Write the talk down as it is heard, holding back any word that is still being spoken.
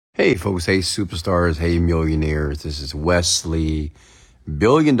Hey folks, hey superstars, hey millionaires. This is Wesley, $1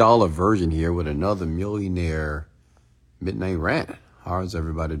 billion version here with another Millionaire Midnight rant. How's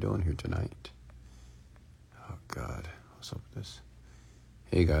everybody doing here tonight? Oh God, what's up with this?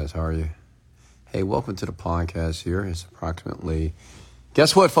 Hey guys, how are you? Hey, welcome to the podcast here. It's approximately,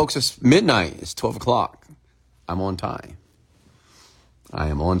 guess what folks, it's midnight. It's 12 o'clock. I'm on time. I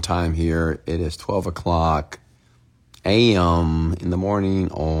am on time here. It is 12 o'clock a.m. in the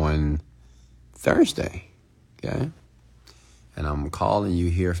morning on Thursday, okay? And I'm calling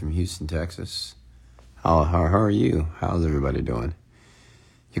you here from Houston, Texas. How are you? How's everybody doing?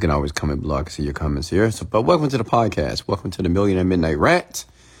 You can always comment below. I can see your comments here. But welcome to the podcast. Welcome to the Millionaire Midnight rant,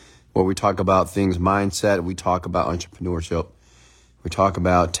 where we talk about things, mindset. We talk about entrepreneurship. We talk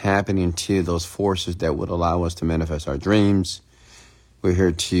about tapping into those forces that would allow us to manifest our dreams. We're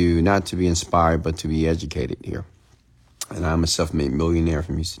here to not to be inspired, but to be educated here. And I'm a self-made millionaire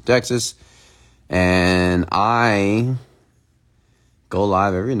from Houston, Texas. And I go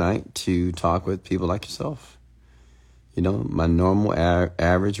live every night to talk with people like yourself. You know, my normal,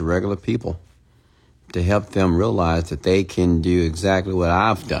 average, regular people. To help them realize that they can do exactly what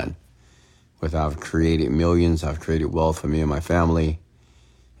I've done. I've created millions. I've created wealth for me and my family.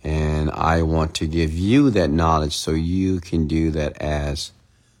 And I want to give you that knowledge so you can do that as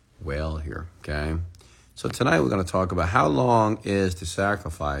well here, okay? So tonight we're going to talk about how long is the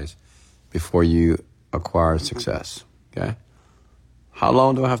sacrifice before you acquire success, okay? How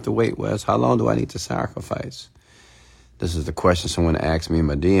long do I have to wait, Wes? How long do I need to sacrifice? This is the question someone asked me in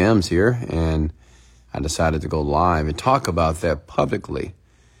my DMs here, and I decided to go live and talk about that publicly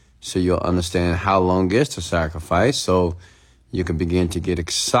so you'll understand how long is the sacrifice, so you can begin to get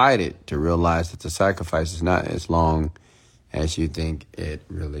excited to realize that the sacrifice is not as long as you think it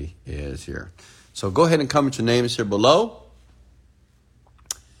really is here. So go ahead and comment your names here below.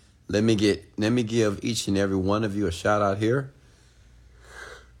 Let me give each and every one of you a shout out here.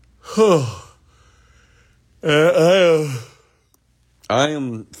 I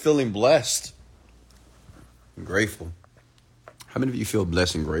am feeling blessed and grateful. How many of you feel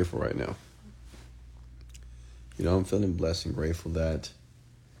blessed and grateful right now? You know, I'm feeling blessed and grateful that,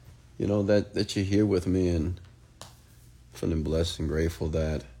 you know, that you're here with me, and feeling blessed and grateful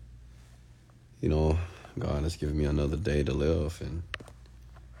that, you know, God has given me another day to live. And,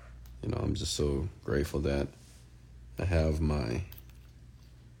 you know, I'm just so grateful that I have a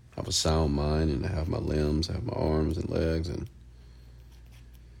sound mind, and I have my limbs, I have my arms and legs, and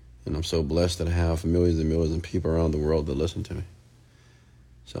I'm so blessed that I have millions and millions of people around the world that listen to me.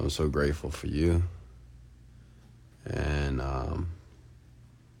 So I'm so grateful for you. And I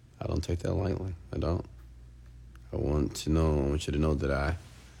don't take that lightly. I don't. I want you to know that I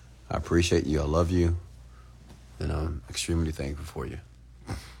appreciate you. I love you. And I'm extremely thankful for you.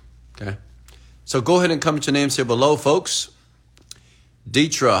 Okay? So go ahead and comment your names here below, folks.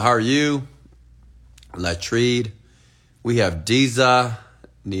 Deetra, how are you? Latrede. We have Diza,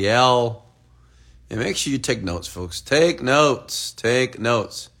 Niel. And make sure you take notes, folks. Take notes. Take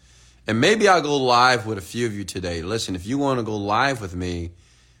notes. And maybe I'll go live with a few of you today. Listen, if you want to go live with me,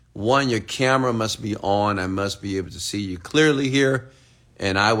 one, your camera must be on. I must be able to see you clearly here.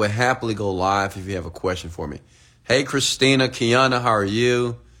 And I would happily go live if you have a question for me. Hey, Christina, Kiana, how are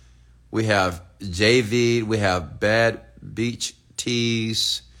you? We have JV. We have Bad Beach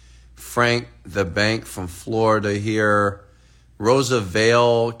Tees. Frank the Bank from Florida here. Rosa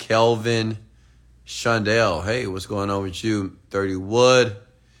Vale, Kelvin, Shondell. Hey, what's going on with you? 30 Wood.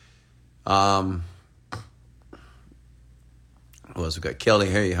 Who else we got? Kelly.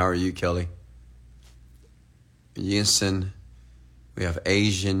 Hey, how are you, Kelly? Yinsen. We have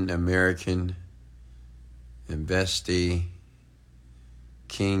Asian American Investee.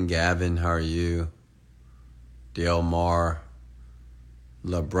 King Gavin, how are you? Delmar.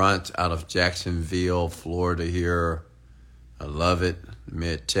 LeBrunt out of Jacksonville, Florida here. I love it.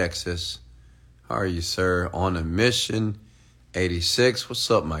 Mid Texas. How are you, sir? On a mission. 86. What's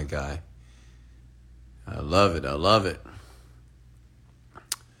up, my guy? I love it. I love it.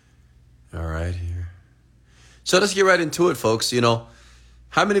 All right here. So let's get right into it, folks. You know,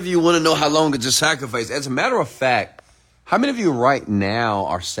 how many of you want to know how long is the sacrifice? As a matter of fact, how many of you right now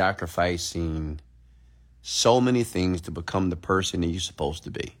are sacrificing so many things to become the person that you're supposed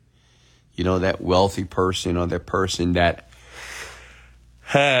to be? You know, that wealthy person, or that person that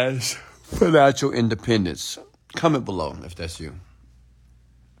has financial independence. Comment below if that's you.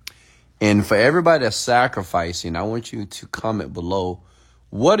 And for everybody that's sacrificing, I want you to comment below.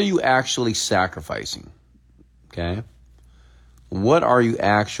 What are you actually sacrificing? Okay? What are you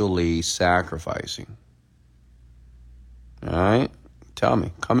actually sacrificing? All right? Tell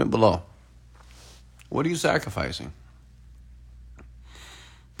me. Comment below. What are you sacrificing?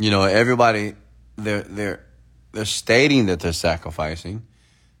 Everybody, they're stating that they're sacrificing.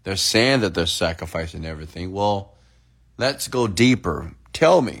 They're saying that they're sacrificing everything. Well, let's go deeper.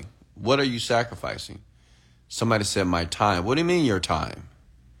 Tell me, what are you sacrificing? Somebody said my time. What do you mean your time?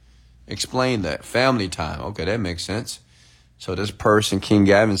 Explain that. Family time. Okay, that makes sense. So this person, King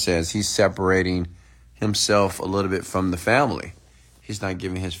Gavin, says he's separating himself a little bit from the family. He's not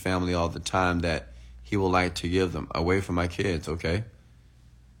giving his family all the time that he would like to give them. Away from my kids, okay?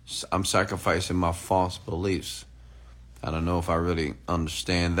 I'm sacrificing my false beliefs. I don't know if I really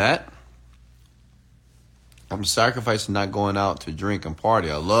understand that. I'm sacrificing not going out to drink and party.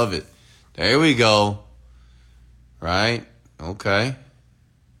 I love it. There we go. Right? Okay.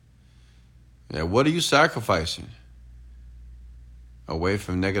 Yeah, what are you sacrificing? Away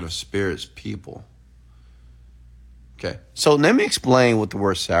from negative spirits, people. Okay. So let me explain what the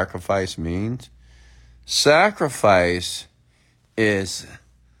word sacrifice means. Sacrifice is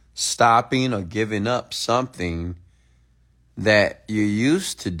stopping or giving up something that you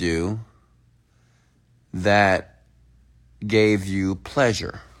used to do that gave you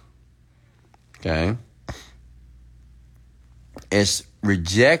pleasure. Okay? It's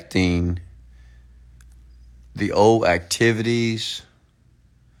rejecting the old activities,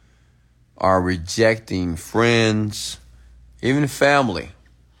 or rejecting friends, even family.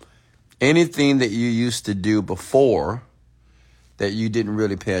 Anything that you used to do before that you didn't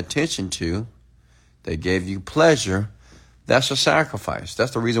really pay attention to, that gave you pleasure, that's a sacrifice.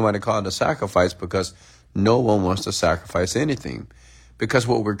 That's the reason why they call it a sacrifice, because no one wants to sacrifice anything. Because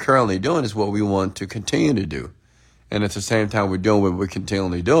what we're currently doing is what we want to continue to do. And at the same time we're doing what we're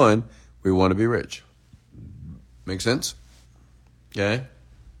continually doing, we want to be rich. Make sense? Okay?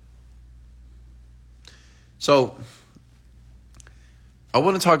 So, I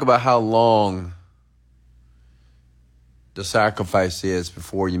want to talk about how long the sacrifice is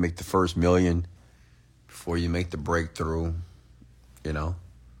before you make the first million, before you make the breakthrough, Does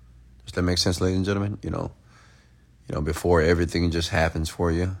that make sense, ladies and gentlemen? Before everything just happens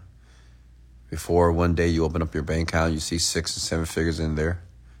for you. Before one day you open up your bank account, you see 6 or 7 figures in there,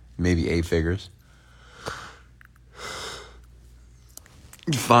 maybe 8 figures.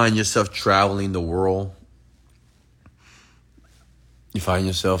 You find yourself traveling the world. You find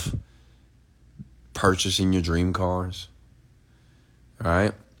yourself purchasing your dream cars. All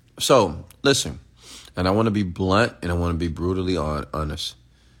right? So, listen, and I want to be blunt and I want to be brutally honest.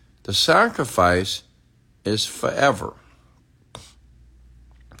 The sacrifice is forever.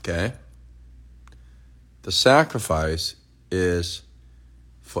 Okay? The sacrifice is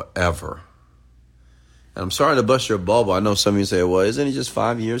forever. And I'm sorry to bust your bubble. I know some of you say, well, isn't it just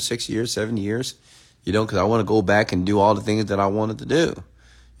 5 years, 6 years, 7 years? Because I want to go back and do all the things that I wanted to do.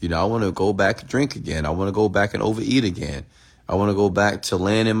 I want to go back and drink again. I want to go back and overeat again. I want to go back to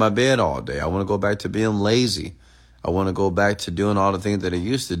laying in my bed all day. I want to go back to being lazy. I want to go back to doing all the things that I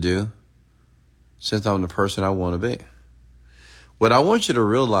used to do since I'm the person I want to be. What I want you to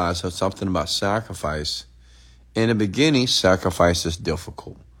realize is something about sacrifice. In the beginning, sacrifice is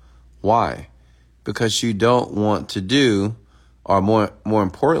difficult. Why? Because you don't want to do, or more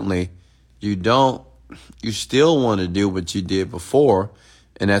importantly, you still want to do what you did before,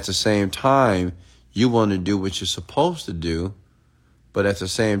 and at the same time, you want to do what you're supposed to do, but at the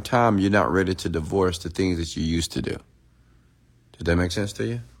same time, you're not ready to divorce the things that you used to do. Did that make sense to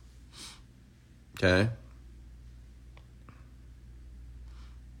you? Okay.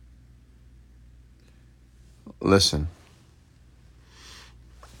 Listen.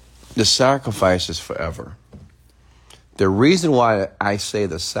 The sacrifice is forever. The reason why I say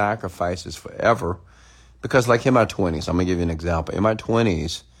the sacrifice is forever, because like in my 20s, I'm going to give you an example. In my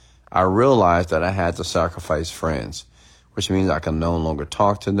 20s, I realized that I had to sacrifice friends, which means I can no longer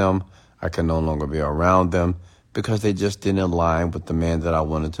talk to them. I can no longer be around them because they just didn't align with the man that I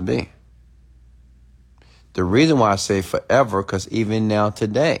wanted to be. The reason why I say forever, because even now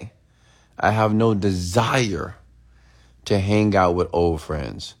today, I have no desire to hang out with old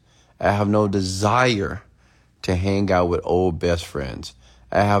friends. I have no desire to hang out with old best friends.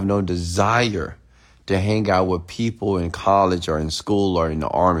 I have no desire to hang out with people in college or in school or in the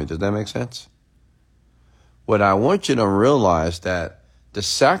army. Does that make sense? What I want you to realize that the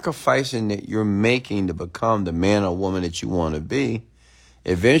sacrificing that you're making to become the man or woman that you want to be,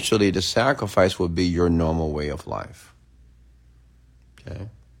 eventually the sacrifice will be your normal way of life. Okay?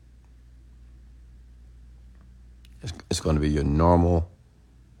 It's going to be your normal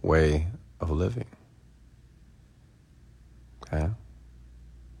way of living. Okay?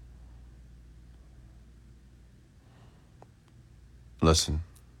 Listen.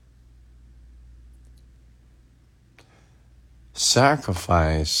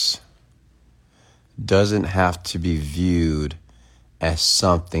 Sacrifice doesn't have to be viewed as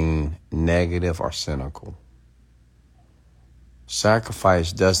something negative or cynical.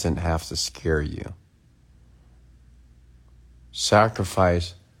 Sacrifice doesn't have to scare you.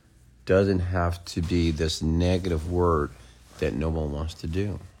 Sacrifice doesn't have to be this negative word that no one wants to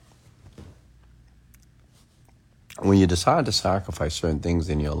do. When you decide to sacrifice certain things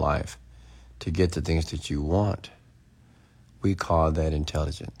in your life to get the things that you want, we call that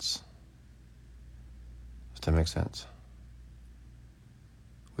intelligence. Does that make sense?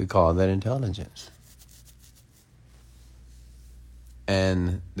 We call that intelligence.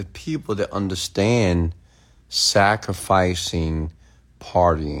 And the people that understand sacrificing,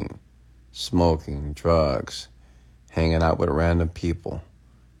 partying, smoking, drugs, hanging out with random people,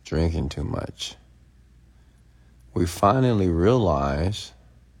 drinking too much, we finally realize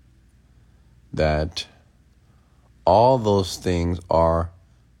that all those things are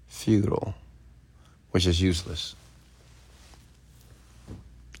futile, which is useless.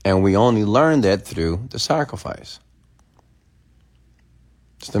 And we only learn that through the sacrifice.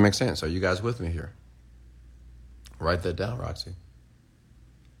 Does that make sense? Are you guys with me here? Write that down, Roxy.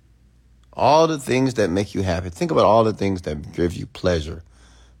 All the things that make you happy. Think about all the things that give you pleasure,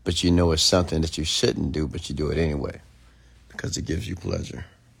 but you know it's something that you shouldn't do, but you do it anyway because it gives you pleasure.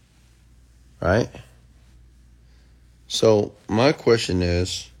 Right? So my question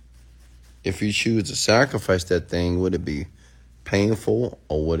is, if you choose to sacrifice that thing, would it be painful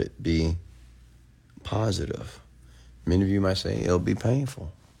or would it be positive? Many of you might say it'll be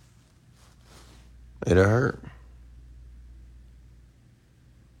painful. It'll hurt.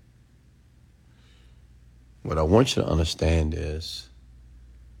 What I want you to understand is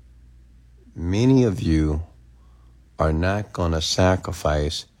many of you are not going to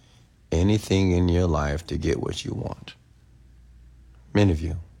sacrifice anything in your life to get what you want. Many of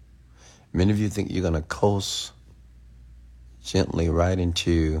you. Many of you think you're going to coast gently right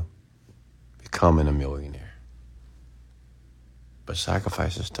into becoming a millionaire. But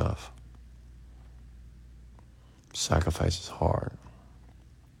sacrifice is tough. Sacrifice is hard.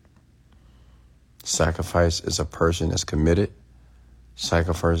 Sacrifice is a person that's committed.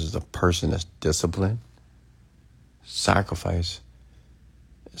 Sacrifice is a person that's disciplined. Sacrifice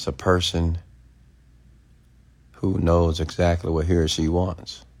is a person who knows exactly what he or she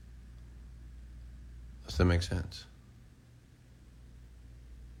wants. Does that make sense?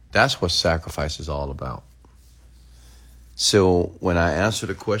 That's what sacrifice is all about. So when I answer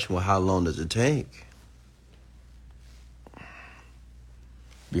the question, well, how long does it take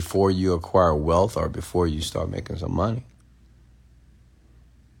before you acquire wealth or before you start making some money?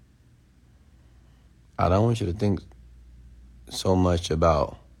 I don't want you to think so much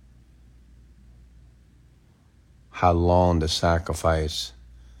about how long the sacrifice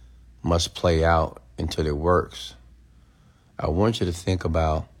must play out until it works. I want you to think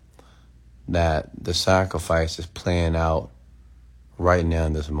about that the sacrifice is playing out right now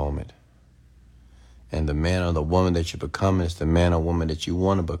in this moment. And the man or the woman that you're becoming is the man or woman that you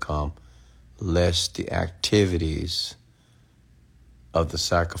want to become, less the activities of the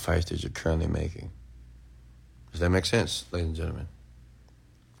sacrifice that you're currently making. Does that make sense, ladies and gentlemen?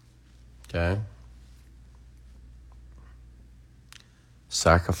 Okay?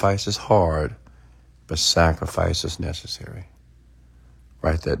 Sacrifice is hard, but sacrifice is necessary.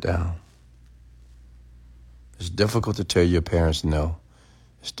 Write that down. It's difficult to tell your parents no.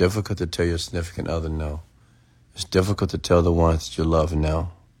 It's difficult to tell your significant other no. It's difficult to tell the ones that you love no.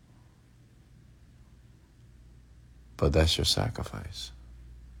 But that's your sacrifice.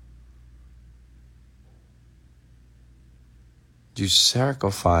 You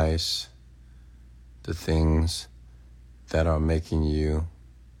sacrifice the things that are making you,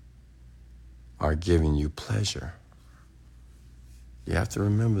 are giving you pleasure. You have to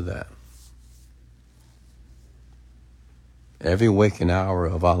remember that. Every waking hour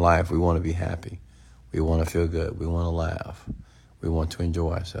of our life, we want to be happy. We want to feel good. We want to laugh. We want to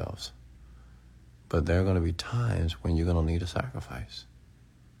enjoy ourselves. But there are going to be times when you're going to need a sacrifice.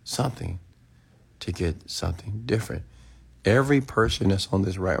 Something to get something different. Every person that's on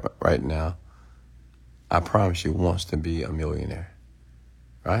this right now, I promise you, wants to be a millionaire.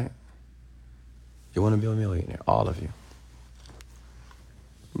 Right? You want to be a millionaire, all of you.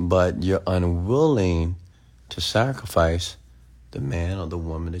 But you're unwilling to sacrifice the man or the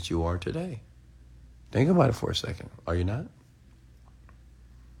woman that you are today. Think about it for a second. Are you not?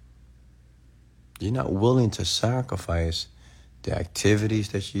 You're not willing to sacrifice the activities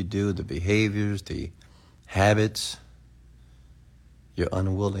that you do, the behaviors, the habits you're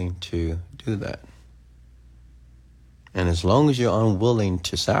unwilling to do that. And as long as you're unwilling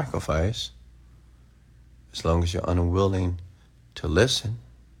to sacrifice, as long as you're unwilling to listen,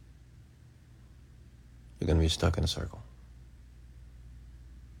 you're going to be stuck in a circle.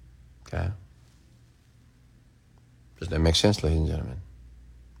 Okay? Does that make sense, ladies and gentlemen?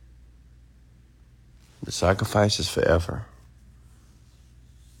 The sacrifice is forever,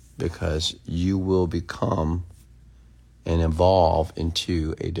 because you will become and evolve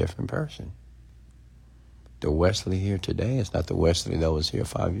into a different person. The Wesley here today is not the Wesley that was here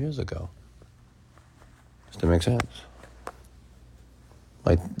 5 years ago. Does that make sense?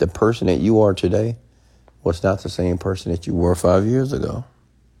 Like, the person that you are today was not the same person that you were 5 years ago.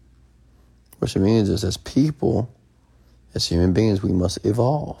 What it means is, as people, as human beings, we must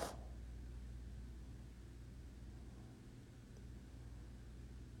evolve.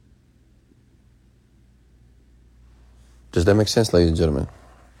 Does that make sense, ladies and gentlemen?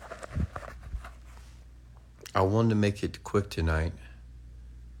 I wanted to make it quick tonight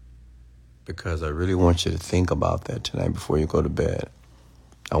because I really want you to think about that tonight before you go to bed.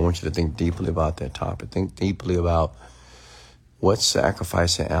 I want you to think deeply about that topic. Think deeply about, what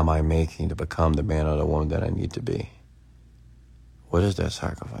sacrifice am I making to become the man or the woman that I need to be? What is that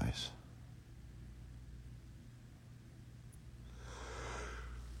sacrifice?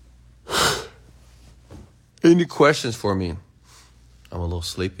 Any questions for me? I'm a little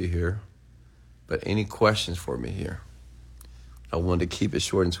sleepy here, but any questions for me here? I wanted to keep it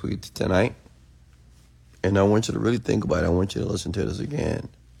short and sweet tonight, and I want you to really think about it. I want you to listen to this again.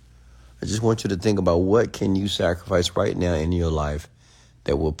 I just want you to think about, what can you sacrifice right now in your life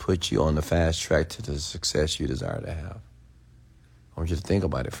that will put you on the fast track to the success you desire to have. I want you to think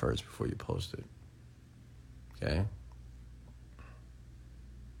about it first before you post it. Okay?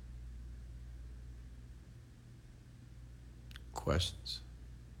 Questions?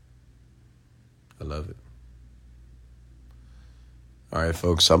 I love it. All right,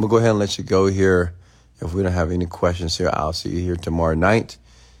 folks. So I'm going to go ahead and let you go here. If we don't have any questions here, I'll see you here tomorrow night.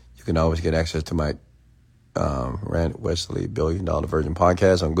 You can always get access to my Rant Wesley $1 Billion Virgin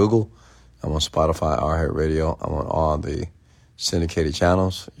podcast on Google. I'm on Spotify, iHeartRadio. I'm on all the syndicated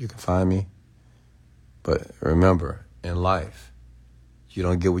channels. You can find me. But remember, in life, you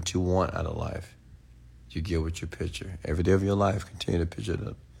don't get what you want out of life. You get what you picture. Every day of your life, continue to picture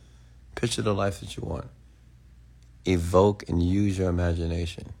the life that you want. Evoke and use your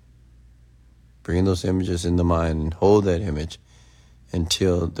imagination. Bring those images into mind and hold that image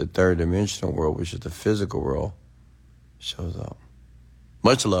until the third dimensional world, which is the physical world, shows up.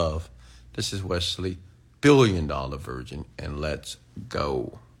 Much love. This is Wesley, $1 Billion Virgin, and let's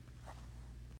go.